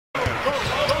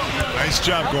Nice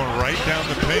job going right down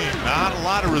the paint. Not a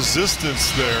lot of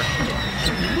resistance there.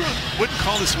 You wouldn't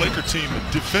call this Laker team a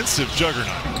defensive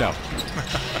juggernaut. No,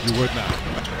 you would not.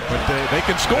 But they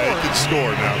can score. They can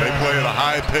score now. They play at a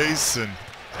high pace, and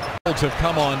have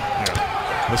come on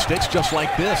mistakes just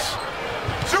like this.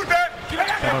 Shoot that!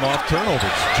 Coming off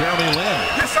turnovers. Jeremy Lin.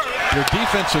 Yes, sir. Your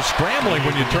defense is scrambling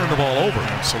when you turn the ball over.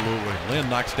 Absolutely. Lin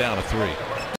knocks down a three.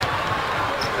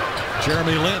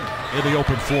 Jeremy Lin in the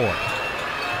open floor.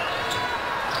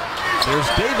 There's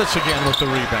Davis again with the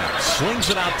rebound.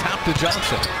 Slings it out top to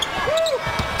Johnson.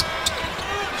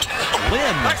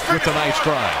 Lin with a nice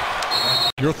drive.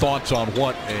 Your thoughts on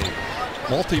what a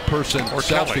multi-person or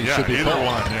selfie Kelly, should be either called?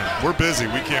 one. Yeah. We're busy.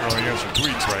 We can't really answer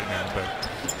tweets right now. But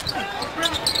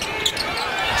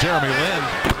Jeremy Lin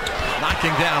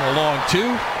knocking down a long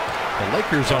two. The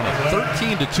Lakers on a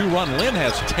 13-2 run. Lin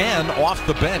has 10 off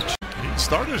the bench. he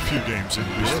started a few games in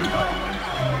Houston.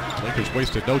 Lakers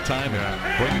wasted no time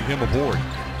in bringing him aboard.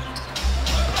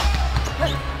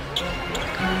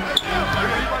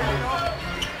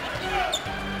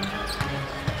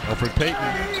 Elfrid Payton.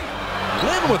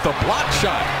 Lin with a block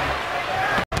shot.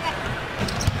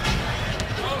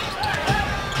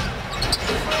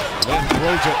 Lin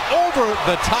throws it over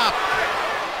the top.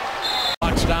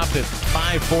 Clock stopped at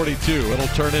 5:42. It'll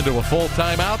turn into a full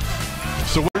timeout.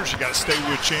 So You got to stay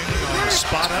with Channing on the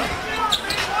spot up.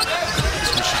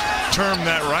 We should term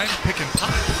that right, pick and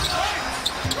pop.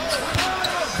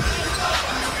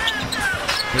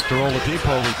 Victor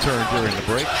Oladipo returned during the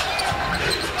break.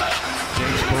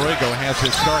 James Borrego has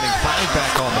his starting five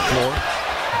back on the floor.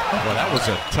 Well, that was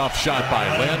a tough shot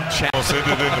by Lin. Almost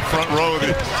ended in the front row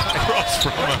across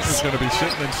from us. Is going to be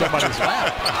sitting in somebody's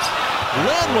lap.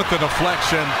 Lin with the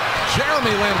deflection.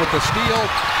 Jeremy Lin with the steal.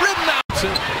 Ridden out.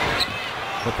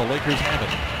 But the Lakers have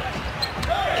it.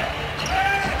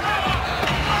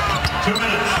 2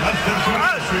 minutes.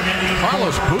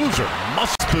 Carlos Boozer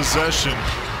must Possession.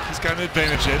 He's got an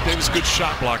advantage. Ed Davis, good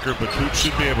shot blocker, but Booth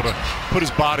should be able to put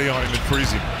his body on him and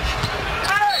freeze him.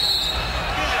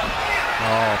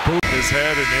 Oh, Booth. His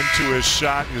head and into his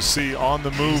shot. You see on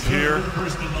the move here.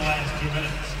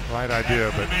 Right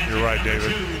idea, but you're right,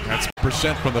 David. That's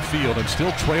percent from the field and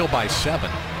still trail by 7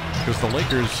 because the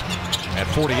Lakers at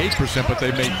 48%, but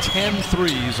they made 10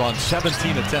 threes on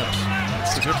 17 attempts.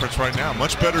 That's the difference right now.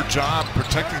 Much better job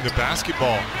protecting the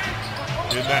basketball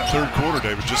in that third quarter,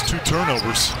 David. Just 2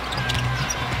 turnovers.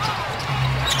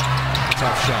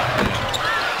 Tough shot.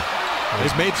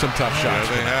 They've made some tough shots.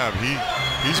 Yeah, they have.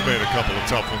 He's made a couple of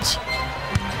tough ones.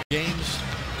 Games.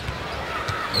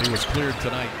 He was cleared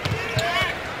tonight.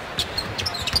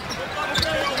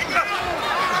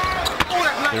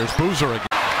 There's Boozer again.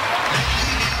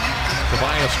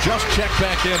 Tobias just checked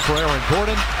back in for Aaron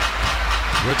Gordon.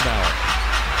 Ridnour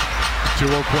to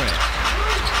O'Quinn.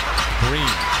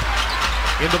 Green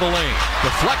into the lane.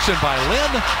 Deflection by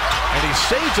Lin, and he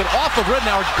saves it off of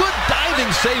Ridnour. Good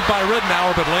diving save by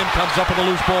Ridnour, but Lin comes up with a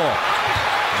loose ball.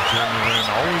 Jeremy Lin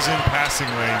always in passing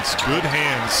lanes. Good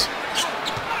hands.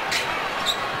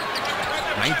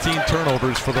 19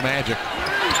 turnovers for the Magic.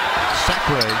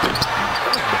 Sacre